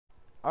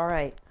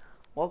Alright,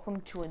 welcome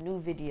to a new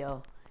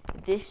video.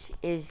 This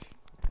is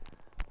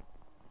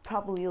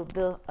probably a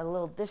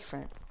little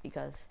different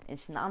because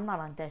I'm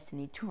not on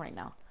Destiny 2 right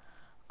now.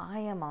 I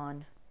am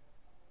on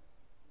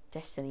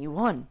Destiny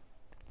 1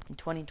 in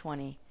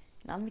 2020,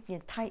 and I'm making a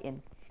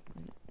Titan.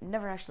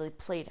 Never actually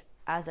played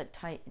as a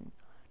Titan.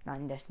 Not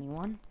in Destiny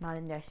 1, not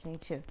in Destiny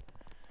 2.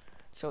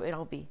 So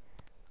it'll be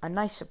a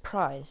nice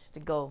surprise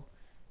to go,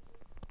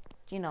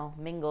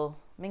 mingle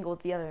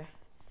with the other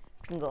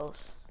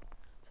pingles.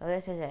 So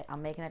this is it.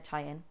 I'm making a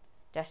Titan.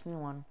 Destiny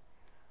 1.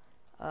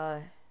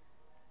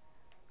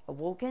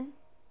 Awoken?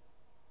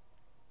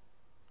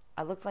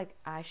 I look like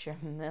Asher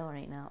Mill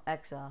right now.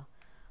 Exile.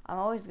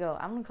 I'm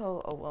gonna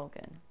go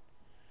Awoken.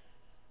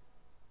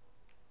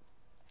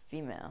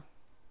 Female.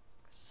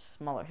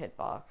 Smaller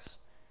hitbox.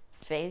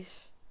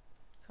 Face.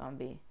 It's gonna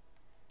be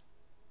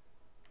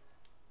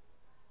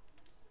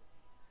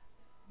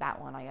that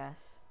one, I guess.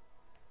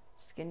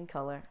 Skin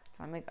color.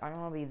 I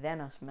don't wanna be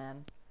Thanos,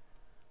 man.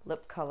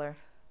 Lip color.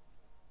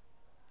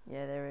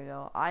 Yeah, there we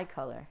go. Eye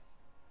color.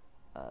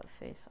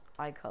 Face.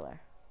 Eye color.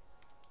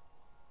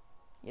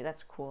 Yeah,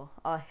 that's cool.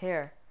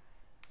 Hair.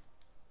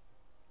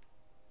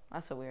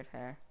 That's a weird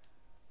hair.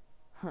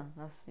 Huh,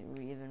 that's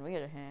even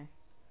weirder hair.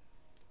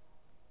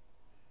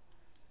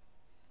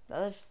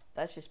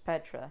 That's just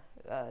Petra.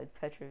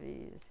 Petra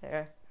V's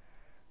hair.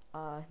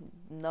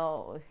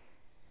 No.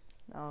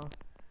 No.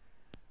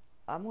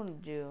 I'm gonna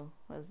do,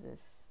 what is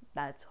this?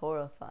 That's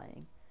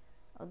horrifying.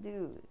 I'll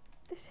do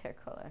this hair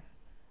color.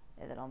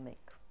 And then I'll make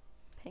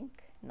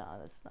pink. No,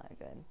 that's not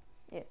good.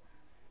 Yeah.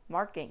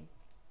 Marking.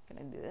 Can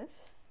I do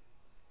this?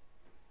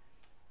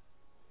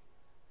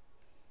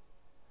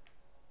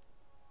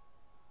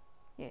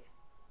 Yeah.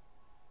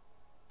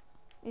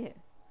 Yeah.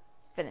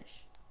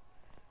 Finish.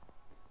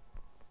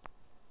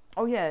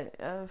 Oh yeah,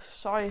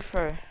 sorry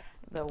for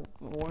the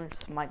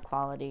worst mic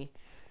quality.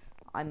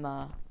 I'm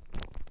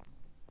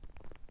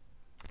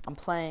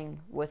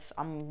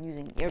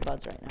using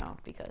earbuds right now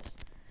because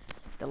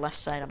the left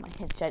side of my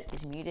headset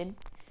is muted,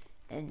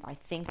 and I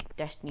think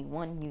Destiny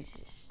 1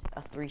 uses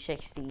a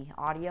 360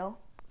 audio,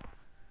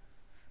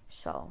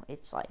 so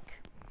it's like,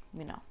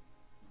 yeah,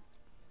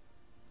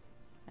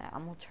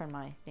 I'm gonna turn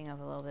my thing up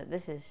a little bit.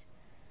 This is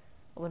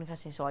a little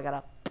cutscene, so I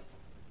gotta.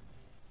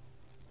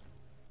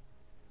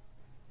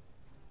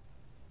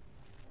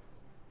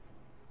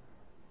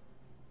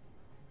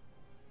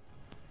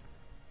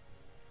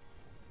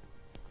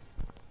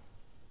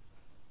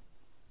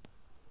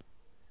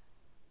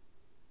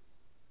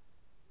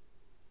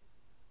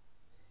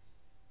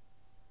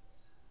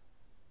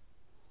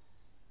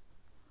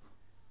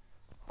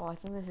 Oh, I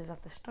think this is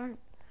at the start.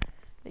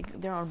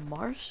 They're on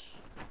Mars.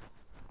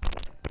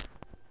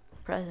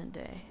 Present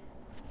day.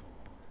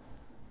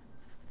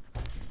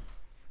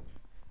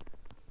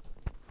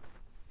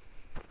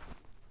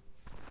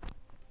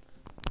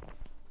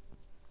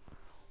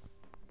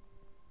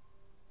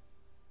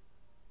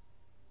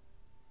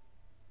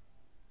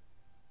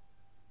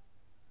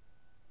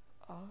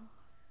 Oh.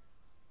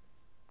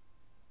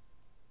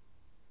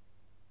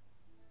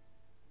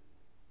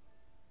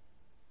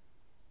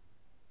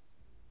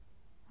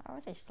 How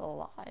are they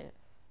still alive?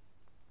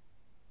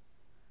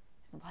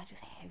 And why do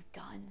they have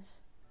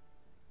guns?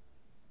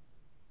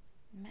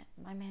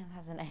 My man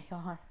has an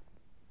AR.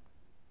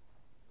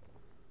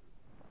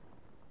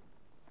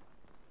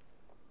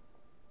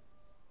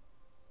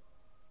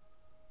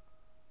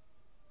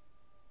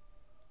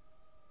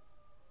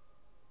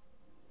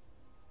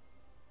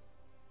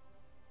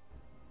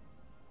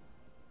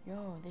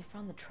 Yo, they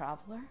found the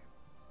Traveler?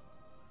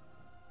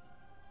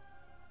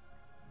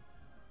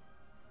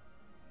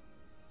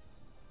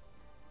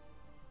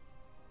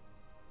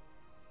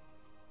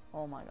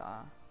 Oh my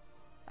god.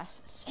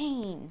 That's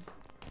insane.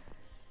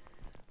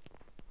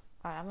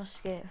 Alright, I'm gonna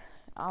skip.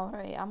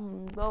 Alright,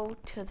 I'm gonna go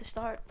to the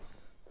start.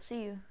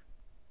 See you.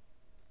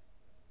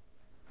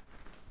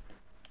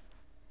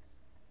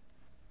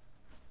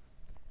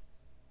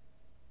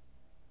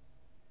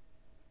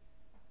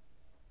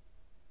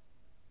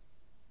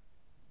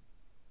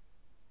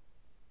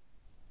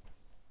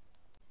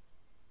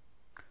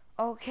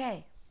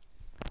 Okay.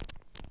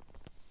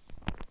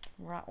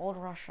 Old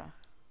Russia.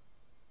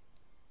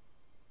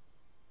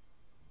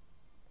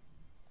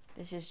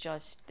 This is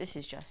just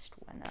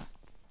when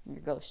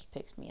your ghost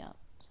picks me up.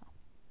 So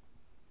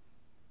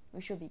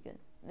we should be good.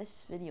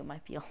 This video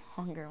might be a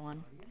longer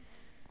one.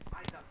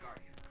 Eyes up,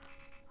 Guardian.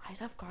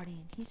 Eyes up,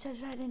 Guardian. He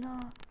says that in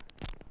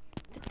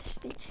the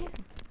Destiny 2.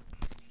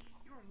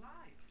 You're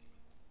alive.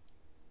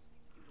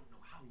 You don't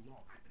know how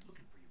long I've been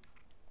looking for you.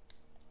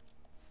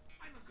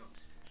 I'm a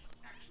ghost.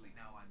 Actually,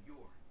 now I'm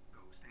your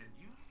ghost, and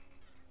you?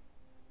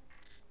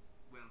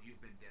 Well,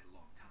 you've been dead a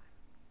long time.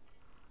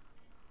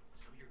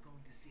 So you're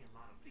going to see a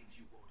lot of things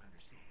you won't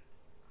understand.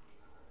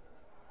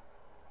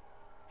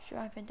 Sure,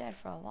 I've been dead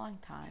for a long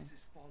time. This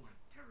is fallen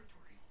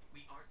territory.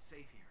 We aren't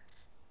safe here.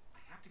 I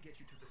have to get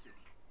you to the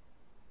city.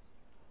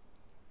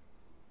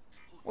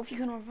 Well, if you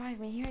can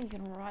revive me here, you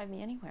can revive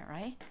me anywhere,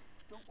 right?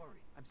 Don't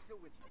worry, I'm still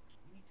with you.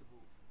 We need to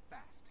move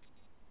fast.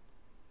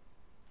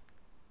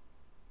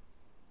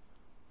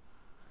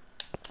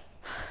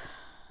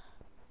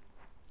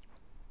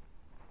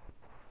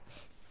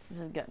 This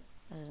is good.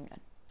 This is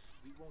good.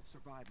 We won't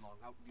survive long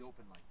out in the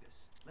open like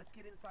this. Let's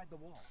get inside the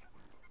wall.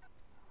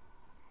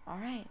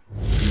 Alright.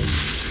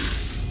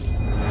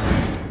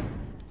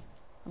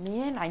 Let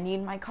me in. I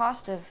need my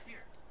Kostiv.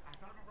 Here, I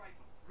found a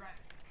rifle. Grab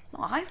it.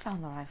 No, I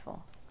found the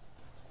rifle.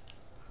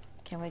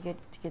 Can we get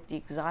the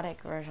exotic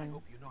I version?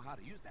 hope you know how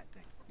to use that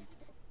thing.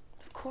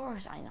 Of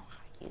course I know how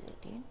to use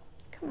it, dude.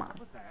 Come on. What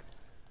was that?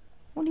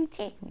 What do you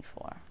take me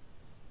for?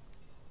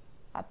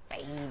 A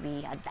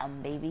baby, a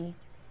dumb baby.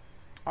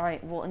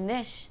 Alright, well in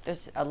this,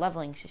 there's a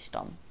leveling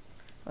system.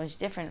 It's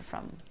different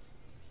from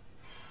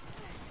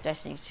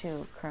Destiny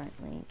 2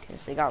 currently,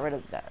 because they got rid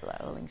of that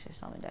leveling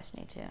system in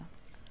Destiny 2.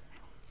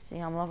 See,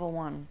 I'm level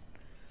 1,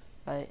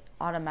 but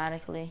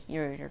automatically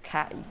you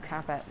cap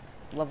at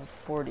level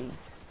 40.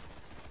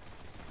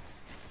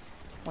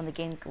 When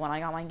I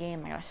got my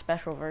game, I got a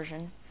special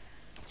version,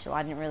 so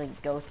I didn't really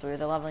go through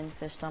the leveling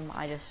system.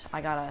 I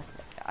got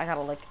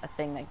like a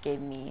thing that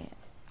gave me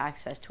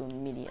access to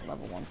immediate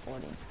level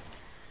 140.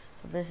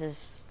 So this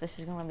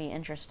is gonna be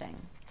interesting.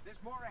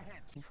 There's more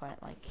ahead.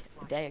 Quite like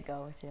a day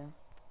ago or two.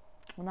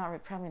 Well,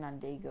 probably not a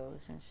day ago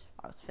since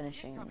I was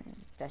finishing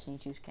Destiny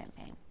 2's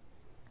campaign.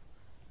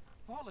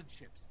 Fallen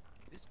ships.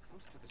 This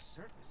close to the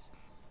surface.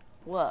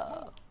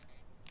 Whoa.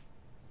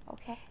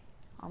 Okay,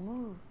 I'll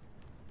move.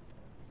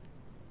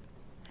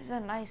 This is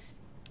a nice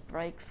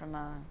break from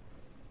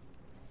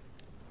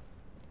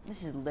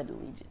this is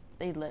literally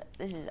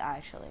this is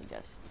actually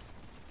just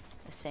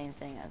the same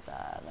thing as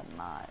the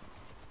mod.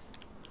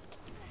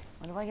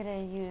 When do I get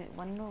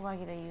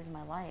to use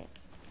my light?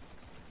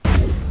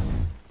 I'm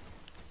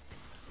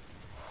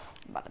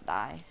about to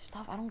die.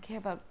 Stop, I don't care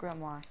about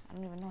Grimoire. I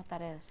don't even know what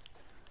that is.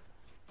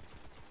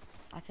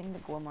 I think the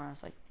Grimoire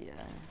is like the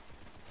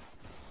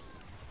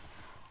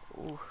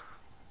ooh.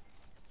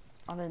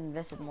 I've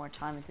invested more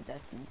time into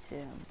Destiny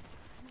 2,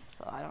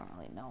 so I don't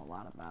really know a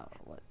lot about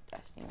what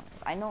Destiny 1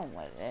 is. I know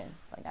what it is.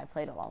 Like, I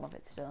played a lot of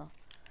it still.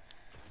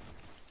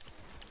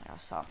 I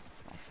saw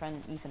my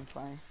friend Ethan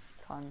play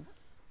a ton.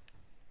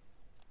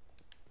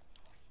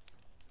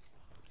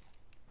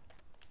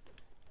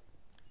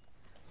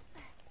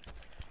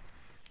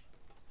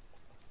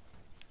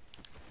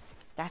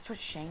 That's what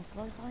Shanks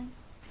looks like?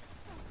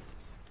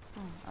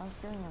 Oh, I was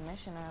doing a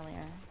mission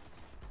earlier.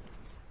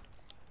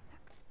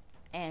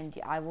 And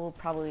I will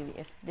probably,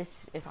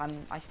 if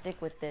I stick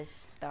with this,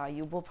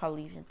 you will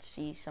probably even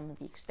see some of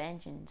the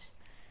expansions.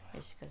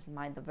 Just because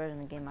the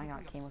version of the game I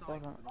got came with both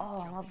of them.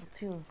 Oh, I'm level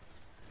 2.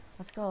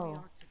 Let's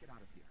go.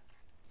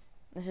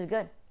 This is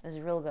good. This is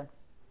real good.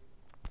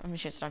 Let me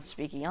just start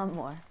speaking on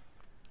more.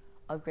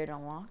 Upgrade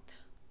unlocked.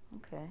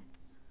 Okay.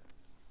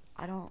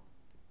 I don't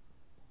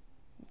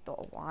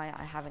know why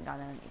I haven't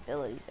gotten any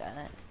abilities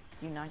yet.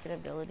 Do you not get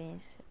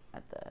abilities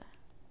at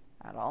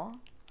all?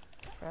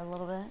 For a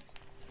little bit?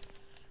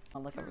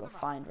 On like a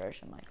refined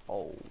version, like,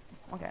 oh,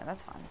 okay,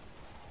 that's fine.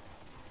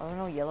 Are there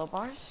no yellow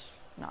bars?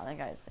 No, that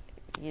guy's,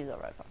 he's a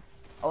red bar.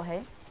 Oh,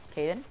 hey,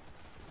 Caden?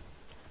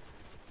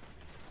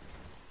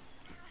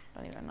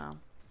 Don't even know.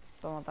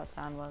 Don't know what that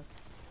sound was.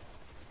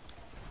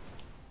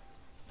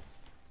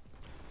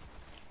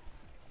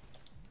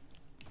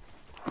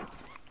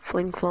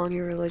 Fling flong,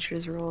 your religion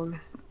is wrong.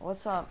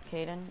 What's up,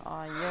 Caden?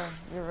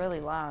 You're really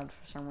loud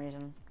for some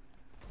reason.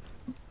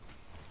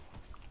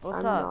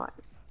 What's up? Not.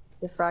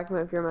 It's a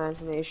fragment of your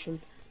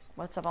imagination.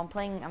 What's up?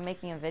 I'm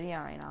making a video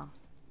right now.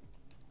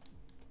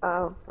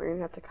 Oh, we're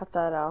gonna have to cut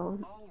that out.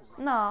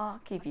 No,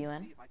 I'll keep you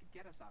in.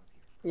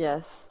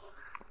 Yes.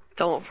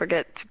 Don't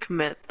forget to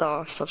commit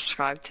the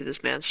subscribe to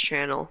this man's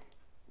channel.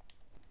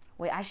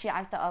 Wait, actually, I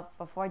have to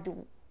before I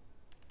do.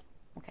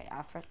 Okay,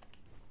 after.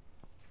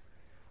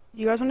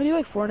 You guys want to do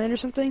like Fortnite or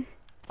something?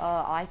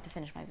 I have to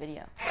finish my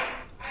video.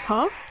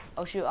 Huh?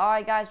 Oh shoot! All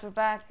right, guys, we're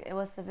back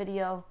with the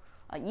video.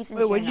 Ethan's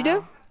Wait, what'd you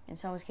do? And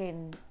so is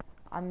Caden.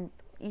 I'm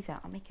Ethan.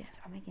 I'm making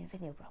a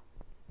video, bro.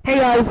 Hey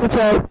guys, what's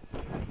up?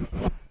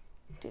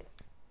 Dude,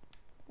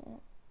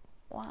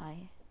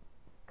 why?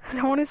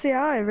 I want to say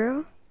hi,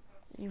 bro.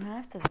 You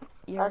have to.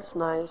 That's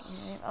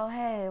nice. Oh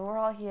hey, we're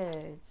all here.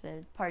 It's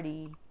a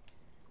party.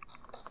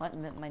 What?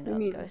 My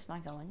ghost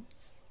not going.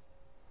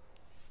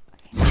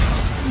 Okay.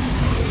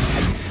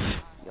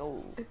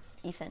 Yo,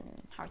 Ethan,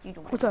 how are you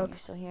doing? What's up? You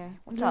still here?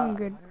 What's Doing up?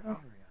 good, bro.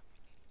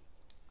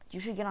 You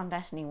should get on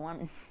Destiny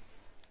 1.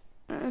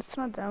 It's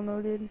not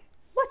downloaded.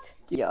 What?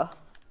 Yeah.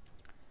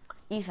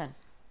 Ethan,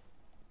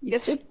 You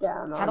sit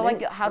down how on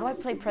do I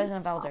play Prison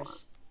of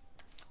Elders?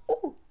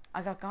 Oh,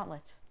 I got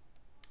gauntlets.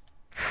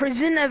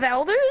 Prison of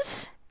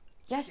Elders?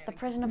 Yes, the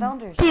Prison of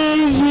Elders.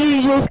 Did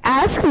you just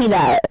ask me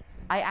that?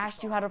 I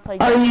asked you how to play.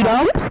 Are you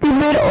dumb,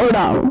 stupid, or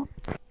no?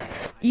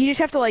 You just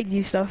have to like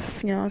do stuff,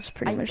 you know, it's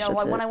pretty much that's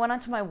when it. I went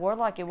onto my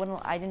Warlock,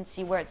 I didn't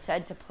see where it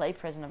said to play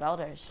Prison of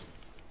Elders.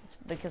 It's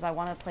because I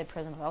wanted to play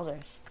Prison of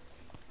Elders.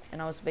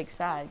 And I was a big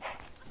sad.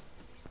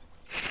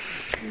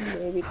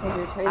 Maybe because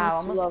you're trying I to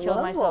almost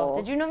killed myself.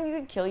 Did you know you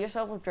could kill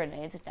yourself with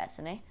grenades in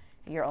Destiny?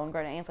 Your own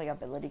grenades, like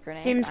ability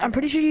grenades? James, I'm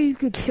pretty sure you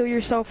can kill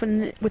yourself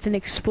with an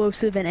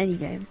explosive in any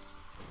game.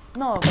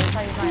 No, but it's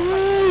how you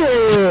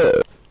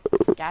find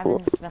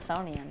Gavin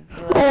Smithsonian.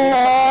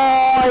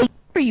 What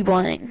are you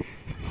playing?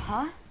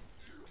 Huh?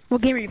 What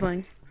game are you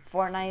playing?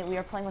 Fortnite. We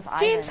were playing with Ivan.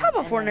 James, how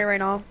about and Fortnite then- right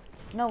now?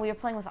 No, we were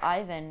playing with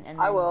Ivan, and then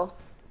I will.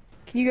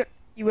 Can you get?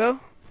 You will?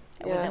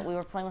 Yeah. we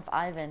were playing with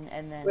Ivan,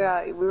 and then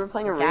Yeah, we were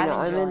playing Arena. Gavin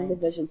I'm in joined.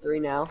 Division 3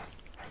 now.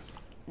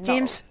 No.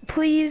 James,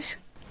 please.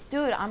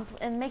 Dude, I'm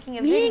making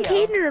a Me and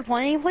video. Caden are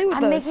playing. Play with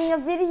I'm us. making a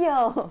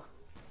video.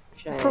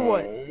 James. For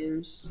what?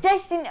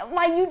 Destiny,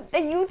 the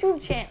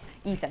YouTube channel.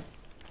 Ethan,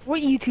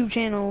 What YouTube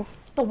channel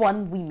the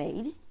one we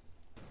made.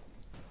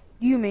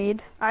 you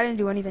made? I didn't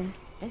do anything.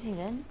 Yes, you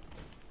did.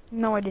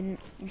 No, I didn't.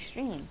 You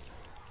streamed.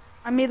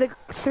 I made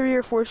like 3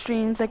 or 4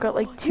 streams. I got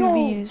like 2 Yo.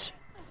 views.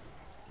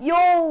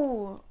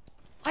 Yo,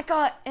 I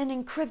got an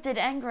encrypted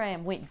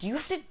engram. Wait, do you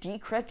have to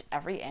decrypt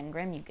every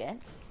engram you get?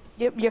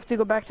 Yep, you have to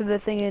go back to the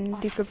thing and Oh,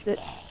 that's decrypt it.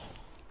 gay.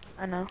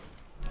 I know.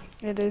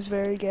 It is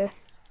very gay.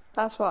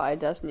 That's why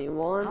Destiny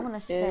 1 I'm gonna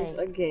is say-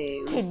 a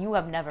game. Kid, you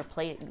have never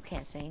played it. You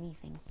can't say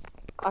anything.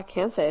 I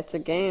can't say it's a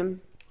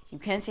game. You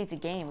can't say it's a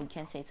game. We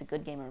can't say it's a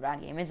good game or a bad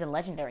game. It's a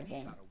legendary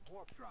game.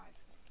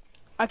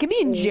 I could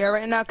be in Yes. jail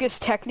right now because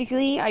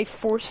technically I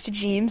forced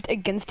James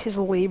against his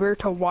labor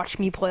to watch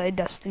me play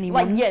Destiny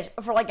 1. Like, yes,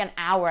 for like an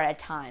hour at a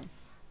time.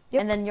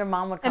 Yep. And then your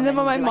mom would come And then in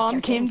when my and be like, mom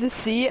 "Here, came James."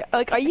 to see it,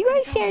 like, are you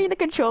guys sharing the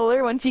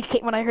controller? When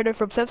when I heard her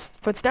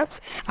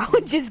footsteps, I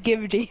would just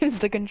give James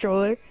the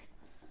controller.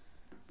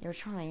 You're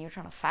trying to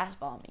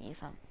fastball me,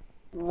 Ethan.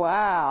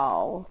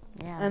 Wow.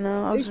 Yeah. I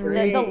know. I was Agree.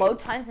 really... The load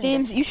times in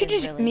James, this you should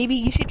is just really-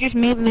 you should just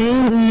maybe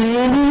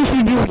you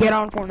should just get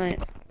on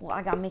Fortnite. Well,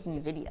 I got making a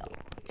video,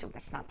 so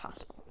that's not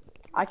possible.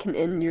 I can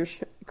end your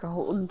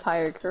whole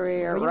entire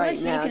career Are you right gonna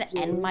say now. you can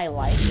end James. my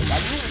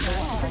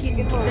life?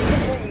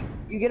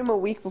 You get them a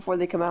week before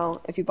they come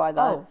out if you buy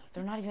that. Oh,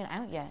 they're not even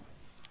out yet.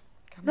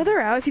 Come No, on.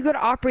 they're out. If you go to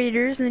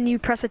operators and then you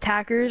press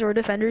attackers or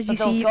defenders, you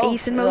But they'll see go-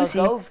 Ace and they'll Mosi.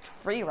 go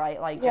free, right?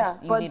 Like, Yeah,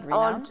 just, you but need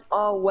on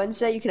renown?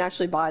 Wednesday you can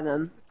actually buy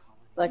them.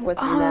 Like with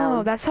Oh,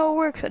 renown. that's how it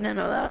works. I didn't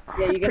know that.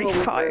 Yeah, you get them a Pretty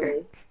week fire.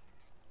 early.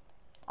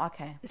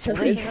 Okay. It's So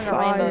really this isn't a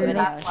fire. rainbow video,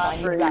 That's so last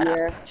I for need a that.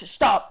 year. Just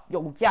stop,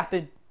 yo,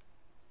 yapping.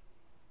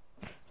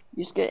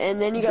 You just get, and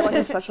then you get like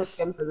a special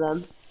skin for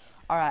them.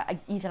 Alright,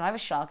 Ethan, I have a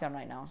shotgun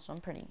right now, so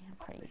I'm pretty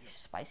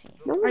spicy.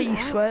 No Are one you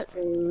asked, sweat?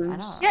 James. I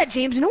know. Yeah,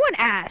 James, no one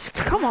asked.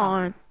 Come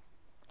on.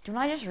 Didn't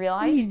I just What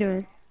are you realize?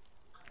 doing?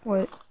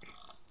 What?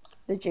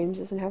 That James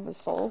doesn't have a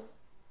soul.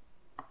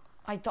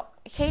 I don't.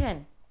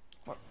 Caden!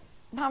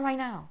 Not right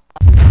now.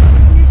 You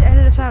just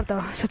edit us out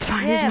though, so it's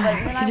fine. Yeah, It's but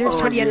fine. then I 'Cause you're a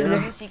won't sweaty have yeah.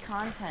 editor. juicy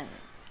content.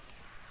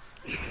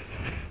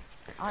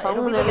 Tell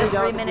It'll me be like whenever a you're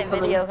done 3-minute with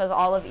something. video because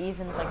all of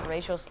Ethan's like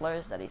racial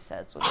slurs that he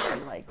says will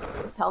be like.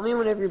 Just tell me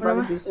whenever you're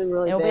about to do something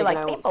really It'll big be like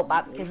and I won't people say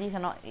bop anything.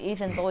 because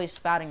Ethan's always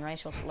spouting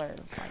racial slurs.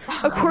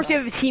 Like, Of course, you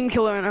have a team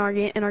killer in our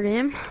game.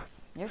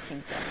 Your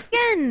team killer.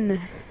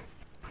 Again,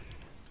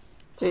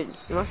 Dude,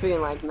 you must be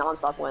getting like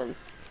non-stop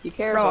wins.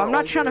 TKers bro, are I'm not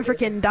always trying to really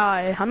good. freaking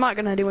die. I'm not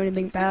gonna do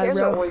anything bad, TKers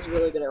are bro. always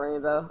really good at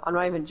Rainbow. I'm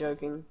not even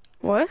joking.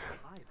 What?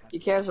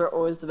 TKers are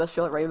always the best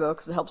field at Rainbow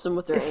because it helps them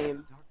with their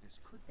aim.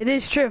 It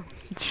is true.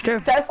 It's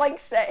true. That's like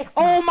say.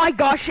 Oh my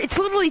gosh, it's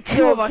literally 2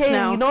 Yo, of us Caden,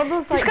 now. you know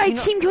those This like. guy do you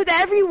know- team killed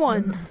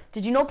everyone.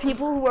 Did you know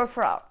people who work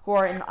who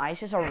are in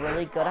ISIS are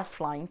really good at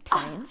flying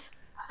planes?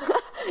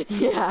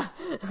 Yeah.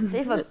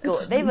 They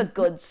have a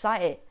good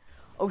sight.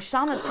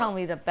 Osama's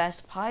probably the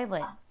best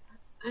pilot.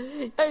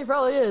 Yeah, he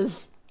probably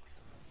is.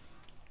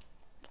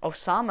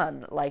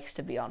 Osama likes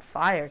to be on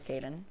fire,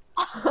 Caden.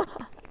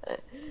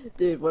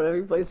 Dude, whenever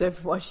he plays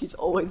Overwatch, he's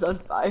always on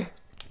fire.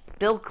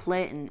 Bill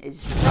Clinton is.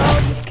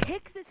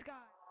 Kick this guy.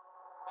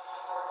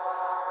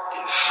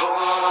 If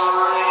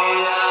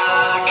only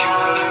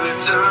I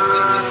could turn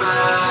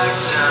back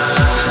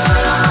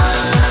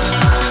time.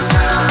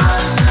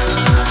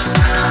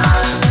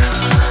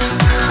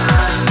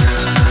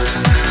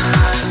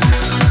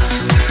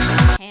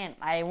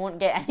 I won't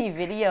get any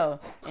video,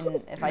 and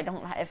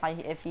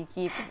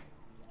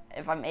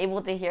if I'm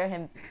able to hear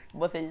him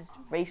with his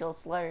racial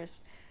slurs.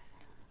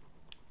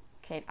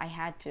 Okay, I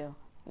had to. It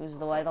was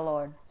the way of the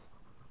Lord.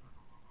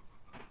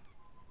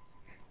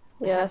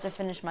 I have to Yes.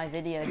 finish my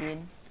video, dude.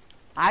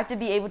 I have to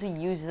be able to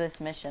use this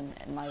mission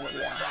in my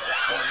video.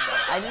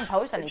 I didn't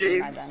post anything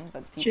by then,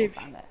 but people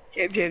found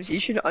it. James, you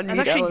should unmute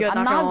actually good, Ellis.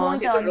 I'm not not gonna going lie.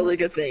 to. It's a really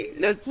good thing.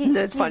 No,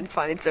 no, it's fine, he- it's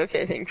fine, it's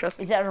okay, thing, trust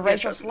me. Is that a Yeah,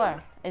 racial trust me.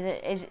 slur?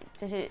 Is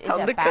Tell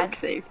him that the bad? Coke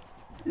thing.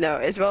 No,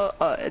 it's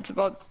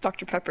about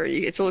Dr. Pepper.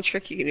 It's a little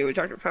trick you can do with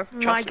Dr. Pepper. Oh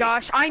Trust my me.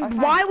 gosh, Okay.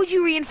 why would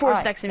you reinforce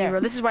Alright, next to me, there. bro?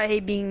 This is why I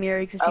hate being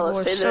married, because people Ellis,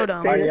 are say so the,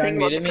 dumb. say Are the you thing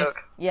about the unmuting me?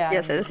 Coke. Yeah.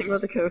 Yeah, say the thing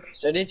about the Coke.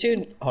 So did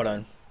you? Hold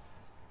on.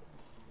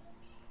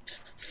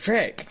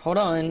 Frick! Hold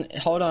on.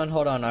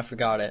 I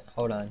forgot it.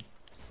 Hold on.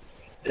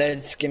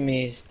 Let's skip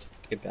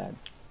bad.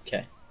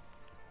 Okay.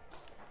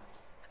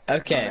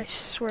 Okay. I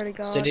swear to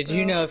God. So did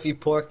you know if you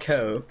pour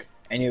Coke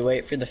and you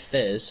wait for the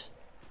fizz?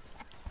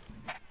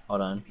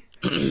 Hold on.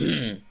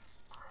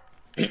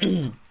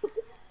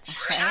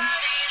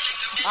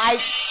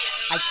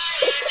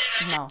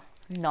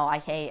 No, I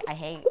hate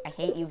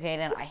you,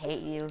 Caden. I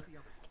hate you.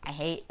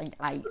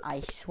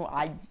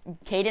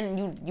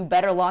 Caden, you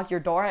better lock your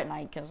door at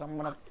night, cause I'm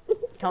gonna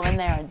come in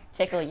there and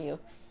tickle you.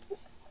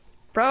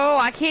 Bro,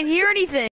 I can't hear anything.